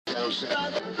Welcome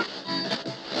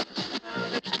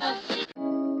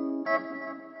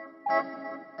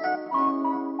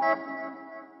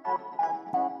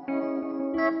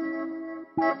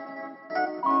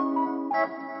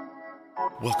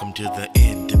to the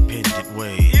independent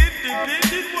way. The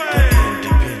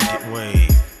independent way.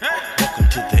 Welcome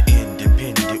to the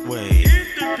independent way. The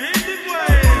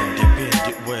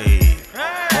independent way.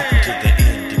 Welcome to the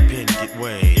independent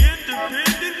way. The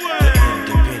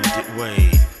independent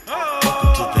way.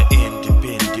 Welcome to the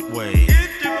independent way. The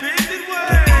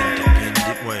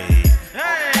independent way.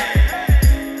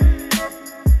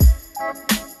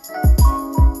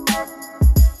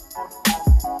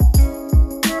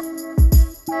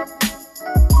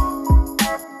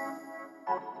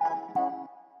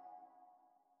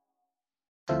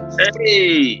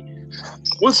 Hey,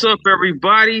 what's up,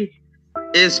 everybody?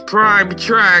 It's Prime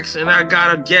Tracks, and I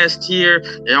got a guest here.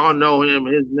 Y'all know him.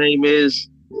 His name is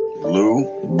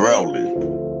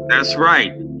Broley. That's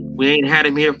right. We ain't had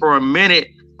him here for a minute,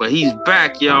 but he's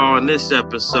back, y'all, in this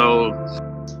episode.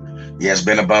 Yeah, it's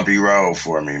been a bumpy road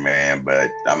for me, man, but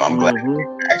I'm glad to be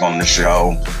back on the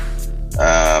show.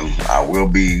 I will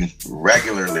be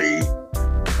regularly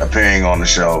appearing on the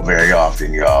show very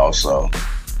often, y'all, so...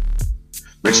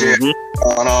 But yeah,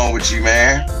 what's going on with you,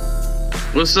 man?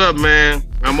 What's up, man?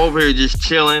 I'm over here just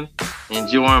chilling,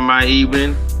 enjoying my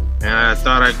evening, and I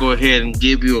thought I'd go ahead and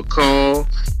give you a call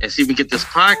and see if we can get this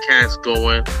podcast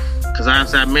going. Because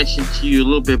as I mentioned to you a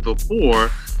little bit before,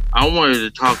 I wanted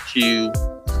to talk to you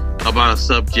about a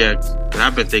subject that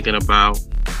I've been thinking about,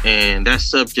 and that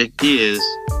subject is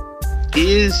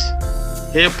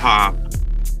hip hop,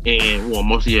 and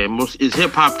is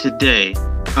hip hop today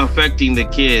affecting the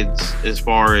kids as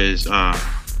far as the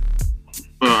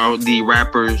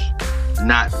rappers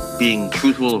not being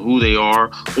truthful of who they are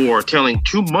or telling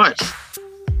too much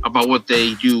about what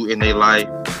they do in their life,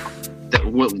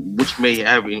 which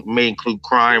may include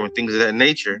crime and things of that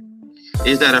nature.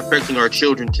 Is that affecting our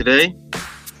children today?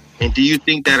 And do you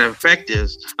think that affect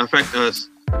us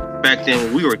back then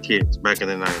when we were kids back in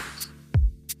the 90s?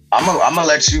 I'm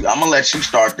gonna let you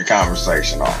start the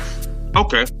conversation off.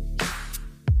 Okay.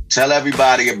 Tell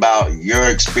everybody about your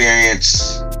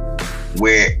experience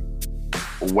with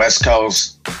West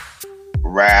Coast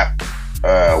rap,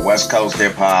 West Coast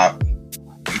hip hop.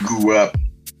 You grew up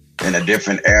in a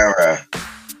different era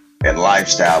and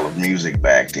lifestyle of music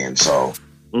back then. So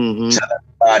tell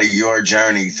everybody your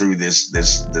journey through this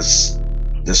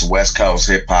West Coast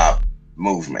hip hop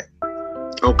movement.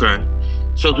 Okay.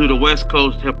 So through the West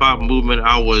Coast hip hop movement,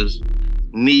 I was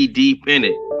knee deep in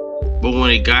it. But when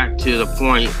it got to the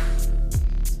point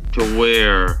to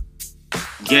where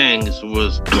gangs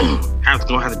was gonna have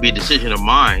to be a decision of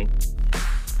mine,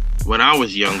 when I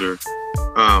was younger,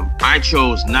 I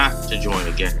chose not to join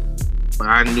a gang. But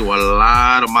I knew a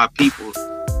lot of my people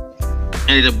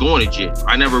ended up going to jail.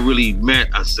 I never really met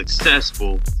a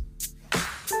successful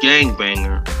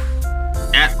gangbanger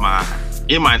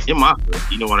in my hood.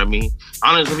 You know what I mean?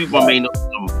 I know some people may know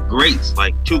some greats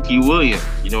like Tukey Williams.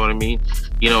 You know what I mean?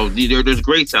 You know, there's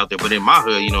greats out there, but in my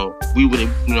hood, you know, we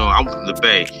wouldn't, you know, I'm from the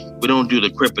Bay. We don't do the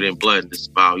Crippin' and Blood. It's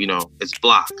about, you know, it's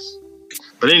blocks.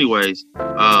 But anyways,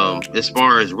 as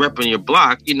far as repping your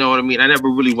block, you know what I mean? I never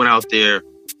really went out there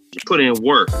to put in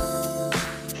work.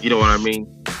 You know what I mean?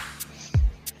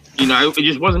 You know, it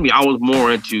just wasn't me. I was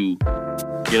more into,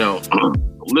 you know,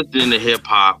 listening to hip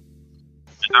hop.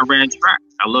 And I ran track.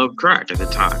 I loved track at the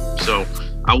time. So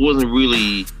I wasn't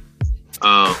really...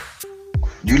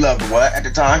 You loved what at the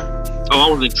time? Oh,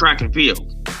 I was in track and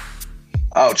field.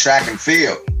 Oh, track and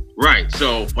field. Right.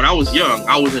 So when I was young,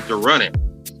 I was into running.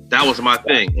 That was my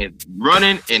thing. And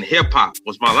running and hip hop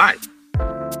was my life.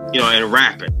 You know, and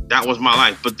rapping. That was my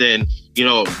life. But then, you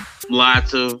know,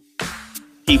 lots of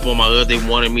people in my hood, they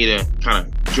wanted me to kind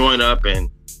of join up and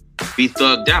be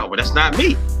thugged out. But that's not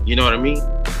me. You know what I mean?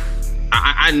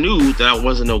 I knew that I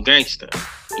wasn't no gangster,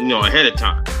 you know, ahead of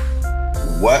time.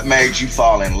 What made you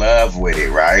fall in love with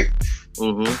it, right?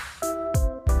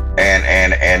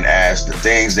 And as the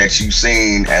things that you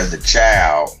seen as a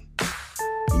child,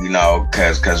 you know,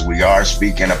 because we are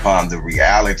speaking upon the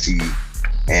reality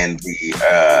and the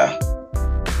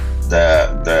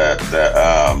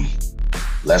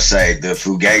let's say the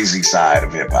fugazi side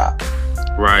of hip hop.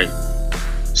 Right.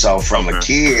 So from a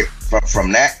kid,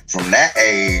 from that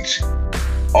age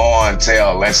on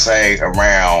till let's say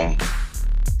around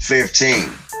 15,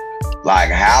 like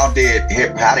how did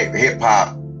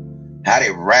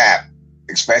rap,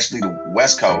 especially the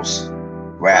West Coast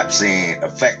rap scene,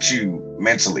 affect you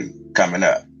mentally coming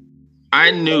up?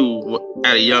 I knew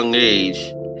at a young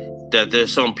age that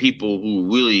there's some people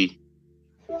who really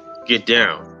get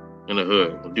down. in the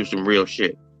hood, do some real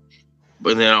shit.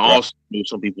 But then I also knew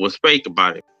some people was fake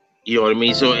about it. You know what I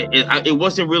mean? So it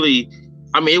wasn't really.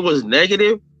 I mean, it was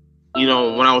negative. You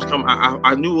know, when I was coming,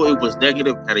 I knew it was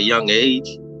negative at a young age.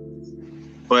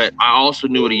 But I also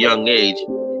knew at a young age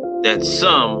that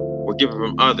some were different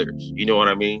from others. You know what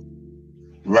I mean?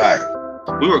 Right.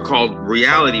 We were called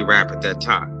reality rap at that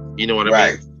time. You know what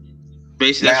I mean?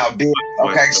 Basically. Now,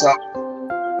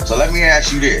 so let me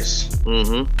ask you this.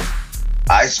 Mm-hmm.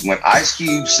 When Ice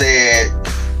Cube said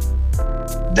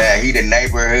that he the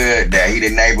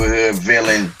neighborhood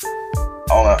villain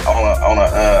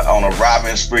on a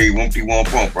robbing spree, whoopty whoomp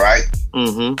whoomp, right?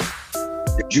 Mm-hmm.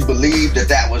 Did you believe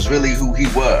that was really who he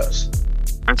was?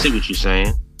 I see what you're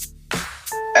saying.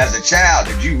 As a child,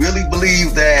 did you really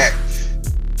believe that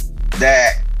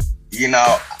you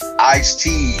know,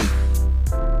 Ice-T,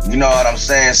 you know what I'm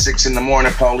saying, 6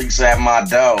 a.m, police at my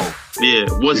door? Yeah,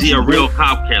 was he a real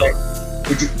cop killer?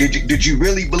 Did you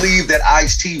really believe that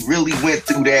Ice-T really went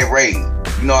through that raid?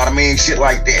 You know what I mean? Shit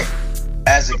like that.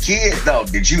 As a kid, though,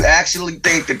 did you actually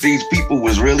think that these people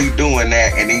was really doing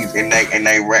that and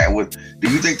they rap with? Do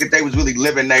you think that they was really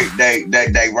living they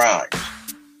rhymes?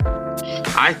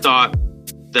 I thought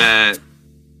that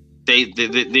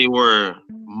they were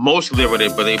mostly living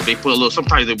it, but they put a little.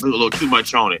 Sometimes they put a little too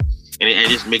much on it, and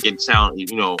just make it sound,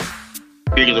 you know,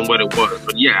 bigger than what it was.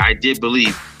 But yeah, I did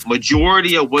believe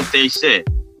majority of what they said.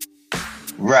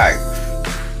 Right.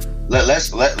 Let's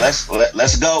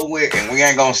go with, and we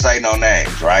ain't gonna say no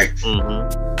names, right?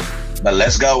 Mm-hmm. But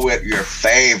let's go with your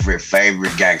favorite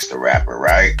gangster rapper,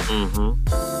 right?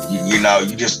 Mm-hmm. You know,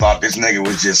 you just thought this nigga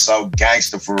was just so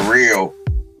gangster for real.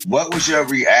 What was your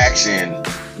reaction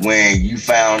when you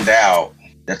found out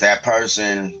that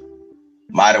person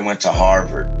might have went to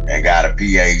Harvard and got a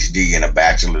PhD and a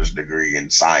bachelor's degree in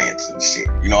science and shit?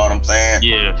 You know what I'm saying?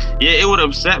 Yeah, it would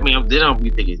upset me. Then I'll be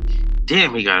thinking,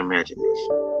 damn, he got imagination.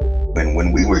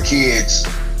 When we were kids,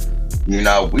 you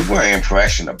know, we were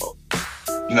impressionable.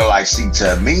 You know, like, see,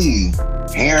 to me,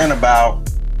 hearing about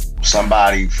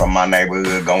somebody from my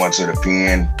neighborhood going to the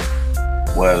pen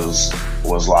was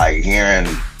like hearing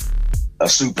a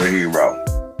superhero.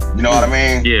 You know what I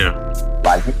mean? Yeah.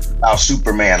 Like, about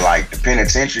Superman, like, the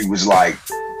penitentiary was like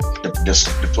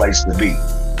the place to be.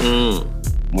 Mm.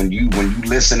 When you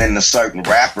listening to certain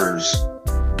rappers,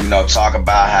 you know, talk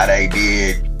about how they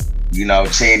did, you know,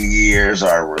 10 years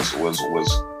or was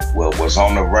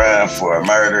on the run for a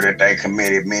murder that they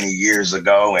committed many years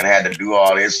ago and had to do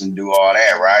all this and do all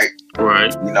that, right?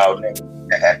 Right. You know,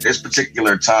 at this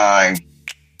particular time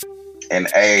and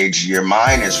age, your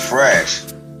mind is fresh,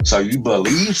 so you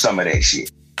believe some of that shit.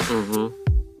 Mm-hmm.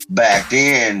 Back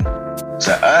then,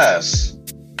 to us,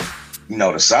 you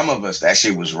know, to some of us, that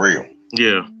shit was real.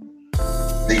 Yeah.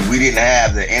 See, we didn't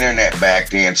have the internet back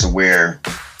then to where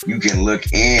you can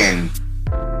look in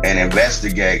and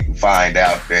investigate and find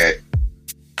out that,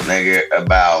 nigga,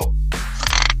 about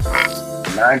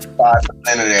 95% of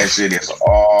that shit is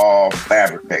all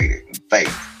fabricated and fake.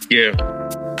 Yeah.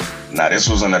 Now, this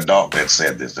was an adult that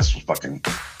said this. This was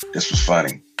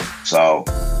funny. So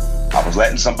I was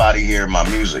letting somebody hear my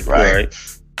music, right?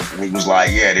 And he was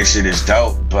like, yeah, this shit is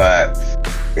dope, but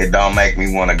it don't make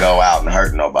me want to go out and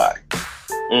hurt nobody.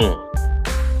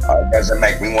 It doesn't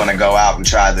make me want to go out and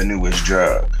try the newest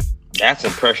drug. That's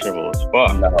impressionable as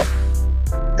fuck.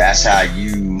 No. That's how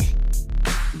you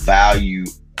value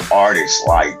artists.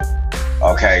 Like,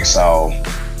 okay, so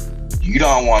you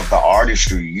don't want the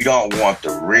artistry, you don't want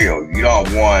the real, you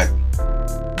don't want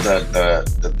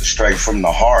the straight from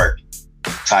the heart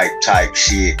type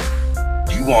shit.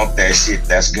 You want that shit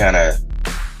that's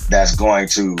going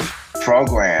to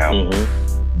program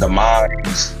the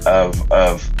minds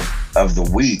of the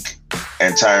weak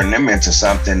and turn them into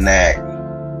something that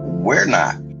we're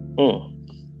not. All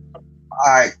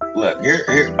right, look, here.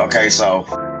 Okay, so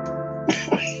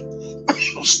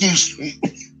excuse me.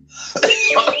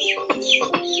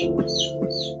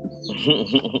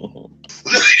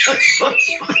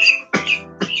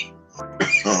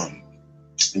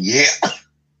 Yeah.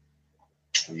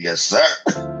 Yes, sir.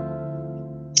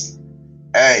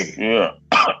 Hey. Yeah.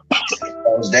 It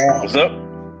goes down. What's up?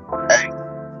 Hey.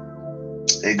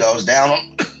 It goes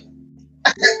down.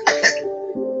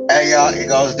 Hey, y'all, it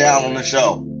goes down on the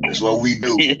show. That's what we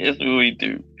do. That's what we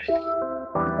do.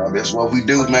 That's what we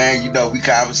do, man. You know, we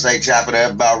conversate, chop it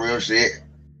up about real shit,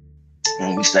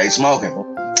 and we stay smoking.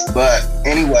 But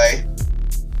anyway,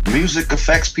 music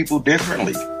affects people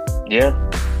differently. Yeah.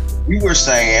 You were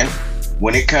saying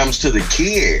when it comes to the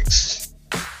kids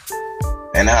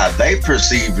and how they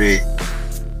perceive it,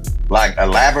 like,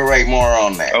 elaborate more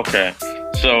on that. Okay.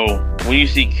 So when you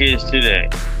see kids today,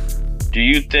 do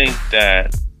you think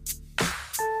that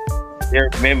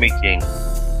they're mimicking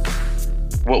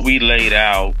what we laid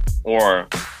out, or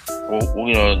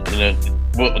what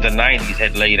the '90s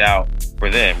had laid out for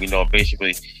them?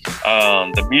 Basically,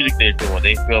 the music they're doing,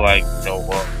 they feel like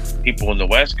people in the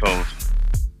West Coast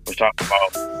were talking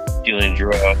about dealing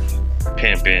drugs,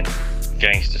 pimping,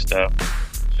 gangster stuff.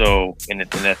 So in the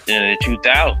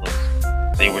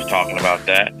 2000s, they were talking about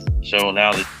that. So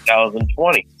now the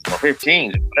 2020 or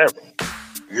 15, whatever.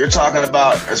 You're talking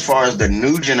about as far as the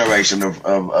new generation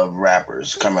of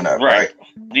rappers coming up, right?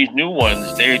 These new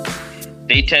ones, they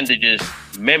tend to just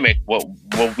mimic what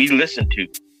we listen to,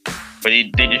 but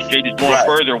they just going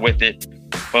further with it,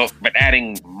 but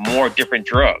adding more different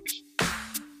drugs.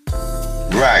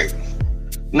 Right.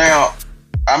 Now,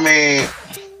 I mean,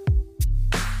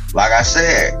 like I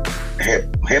said,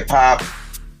 hip hop,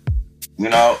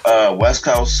 West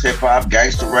Coast hip hop,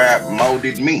 gangster rap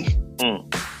molded me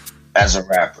as a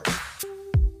rapper.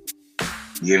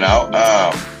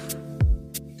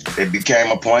 It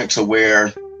became a point to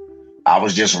where I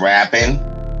was just rapping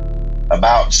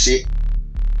about shit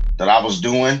that I was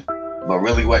doing, but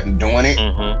really wasn't doing it.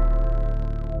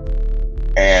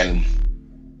 And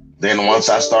then once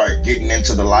I started getting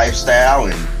into the lifestyle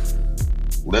and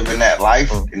living that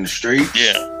life in the streets,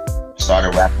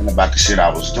 started rapping about the shit I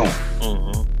was doing.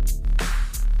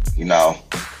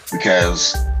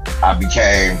 Because I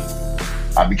became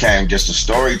just a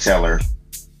storyteller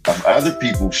of other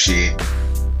people's shit.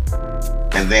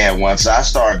 And then once I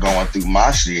started going through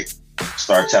my shit,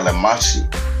 start telling my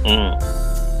shit.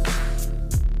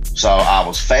 So I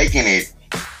was faking it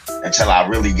until I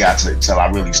really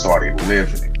started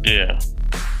living it. Yeah.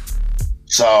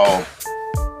 So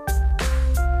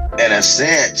in a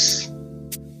sense,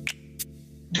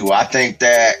 do I think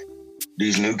that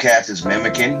these new cats is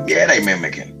mimicking? Yeah, they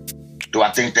mimicking. Do I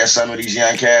think that some of these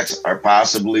young cats are have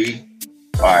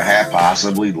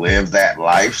possibly lived that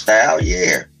lifestyle?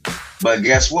 Yeah. But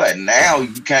guess what? Now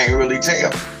you can't really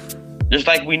tell. Just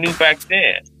like we knew back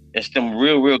then. It's them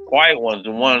real quiet ones,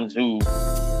 the ones who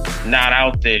not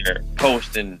out there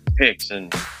posting pics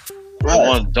and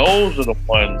those are the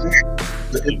ones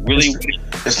really.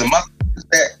 It's the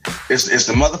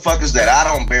motherfuckers that I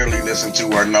don't barely listen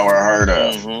to or know or heard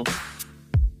of.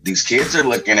 These kids are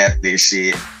looking at this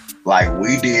shit like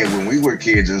we did when we were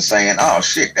kids and saying, "Oh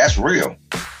shit, that's real.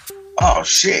 Oh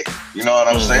shit," you know what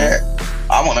I'm saying?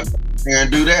 I want to go here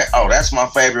and do that. Oh, that's my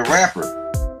favorite rapper.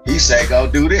 He said, "Go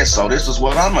do this," so this is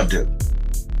what I'm gonna do.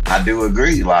 I do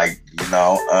agree, the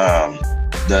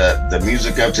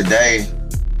music of today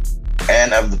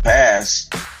and of the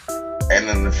past and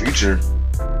in the future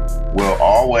will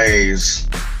always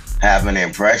have an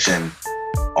impression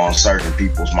on certain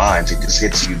people's minds. It just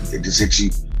hits you.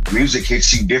 Music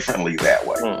hits you differently that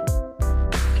way.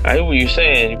 I hear what you're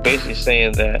saying. You're basically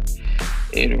saying that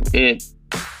it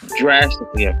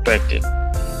drastically affected,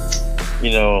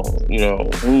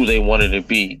 who they wanted to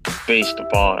be based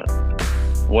upon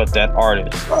what that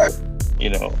artist,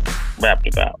 rapped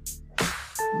about.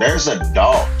 There's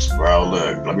adults, bro.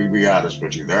 Look, let me be honest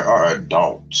with you. There are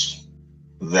adults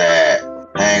that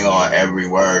hang on every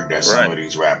word that some of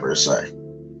these rappers say,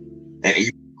 and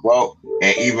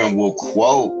even will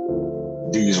quote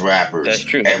these rappers. That's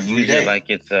true. Every day, like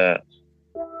it's a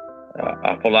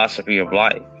philosophy of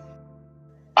life.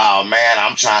 Oh man,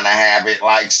 I'm trying to have it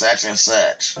like such and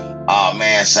such. Oh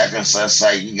man, such and such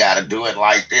say you got to do it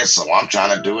like this, so I'm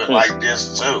trying to do it like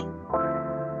this too.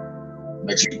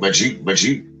 But you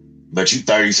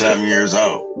 30-something years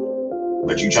old.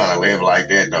 But you trying to live like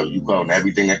that though. You quoting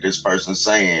everything that this person's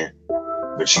saying,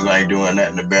 but you ain't doing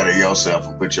nothing to better yourself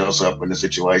and put yourself in a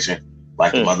situation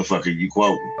like the motherfucker you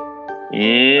quoting.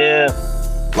 Yeah.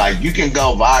 Like you can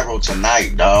go viral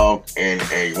tonight, dog, and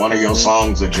one of your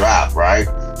songs will drop, right?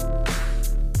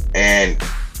 And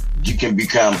you can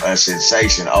become a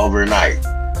sensation overnight.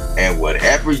 And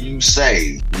whatever you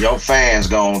say, your fans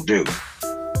gonna do.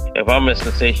 If I'm a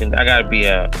sensation, I gotta be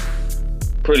a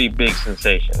pretty big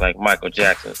sensation, like Michael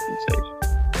Jackson's sensation.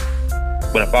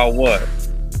 But if I was,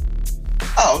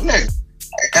 oh nigga,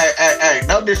 hey,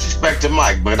 no disrespect to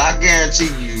Mike, but I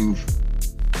guarantee you,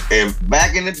 if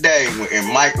back in the day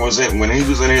when Mike when he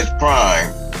was in his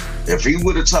prime, if he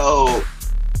would have told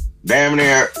damn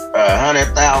near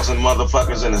 100,000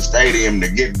 motherfuckers in the stadium to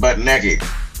get butt naked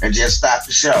and just stop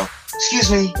the show. Excuse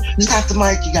me, stop the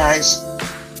mic, you guys.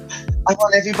 I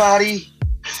want everybody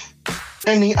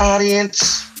in the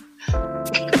audience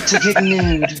to get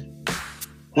nude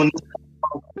when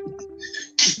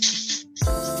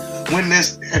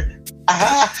this.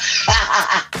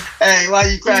 Hey, why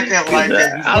you crack up like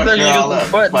that? I thought you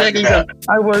butt naked.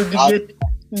 I wanted to get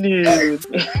Dude.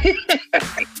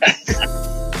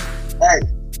 Hey,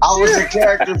 I was a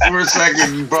character for a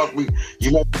second. You broke me.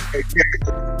 You made me a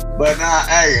character. But now,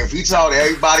 hey, if he told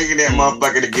everybody in that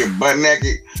motherfucker to get butt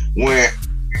naked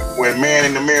when Man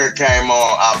in the Mirror came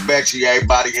on, I bet you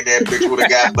everybody in that bitch would have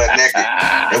got butt naked.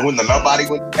 And wouldn't have nobody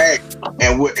would hey,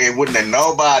 and wouldn't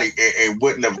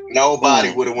have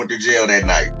nobody would have went to jail that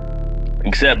night.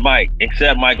 Except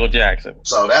Michael Jackson.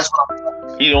 So that's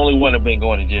what He's the only one that been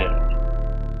going to jail.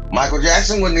 Michael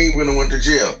Jackson wouldn't even have went to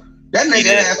jail. That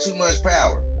nigga has too much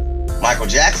power. Michael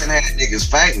Jackson had niggas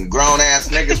fainting, grown ass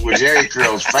niggas with Jerry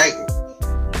curls fainting.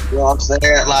 You know what I'm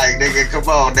saying? Like, nigga, come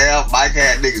on now. Mike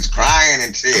had niggas crying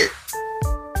and shit.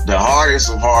 The hardest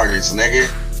of hardest, nigga.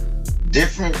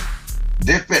 Different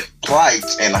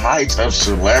plights and heights of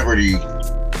celebrity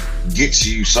gets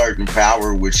you certain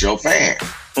power with your fan.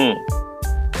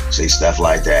 See, stuff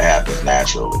like that happens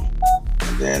naturally.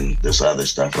 And then this other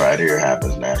stuff right here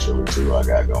happens naturally too. I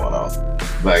got going on.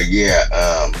 But yeah,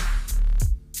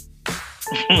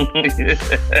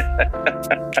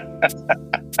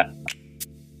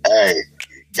 hey,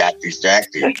 got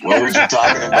distracted. What was you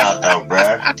talking about though,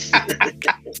 bruh?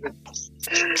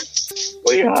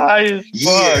 We high as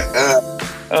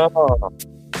fuck.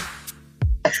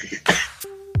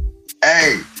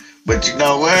 Hey, but you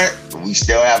know what? We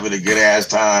still having a good ass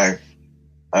time.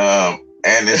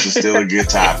 And this is still a good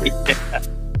topic.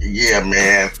 Yeah,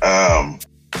 man. Come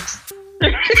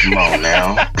on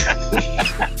now.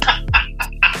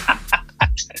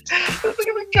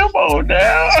 Come on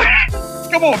now.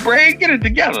 Come on, Bray, get it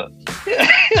together.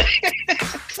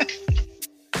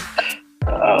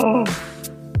 Oh.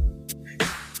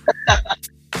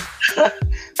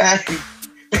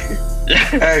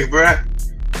 Hey, bruh.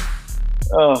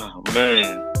 Oh,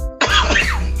 man.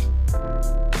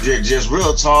 Just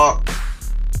real talk.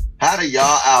 How do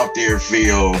y'all out there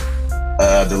feel,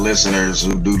 the listeners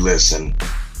who do listen?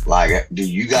 Like, do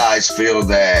you guys feel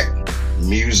that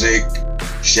music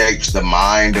shapes the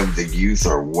mind of the youth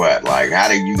or what? Like, how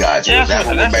do you guys feel? Is that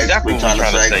what we're basically trying to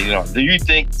say? You know, do you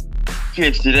think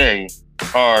kids today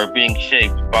are being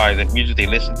shaped by the music they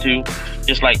listen to,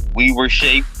 just like we were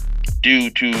shaped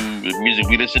due to the music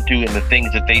we listened to and the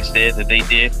things that they said that they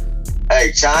did?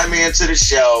 Hey, chime into the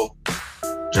show.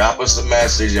 Drop us a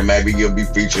message and maybe you'll be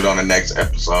featured on the next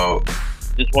episode.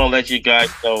 Just want to let you guys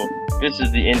know, this is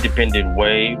the Independent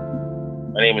Wave.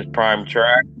 My name is Prime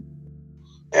Track.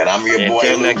 And I'm your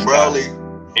boy, Luke Broley.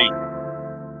 Peace.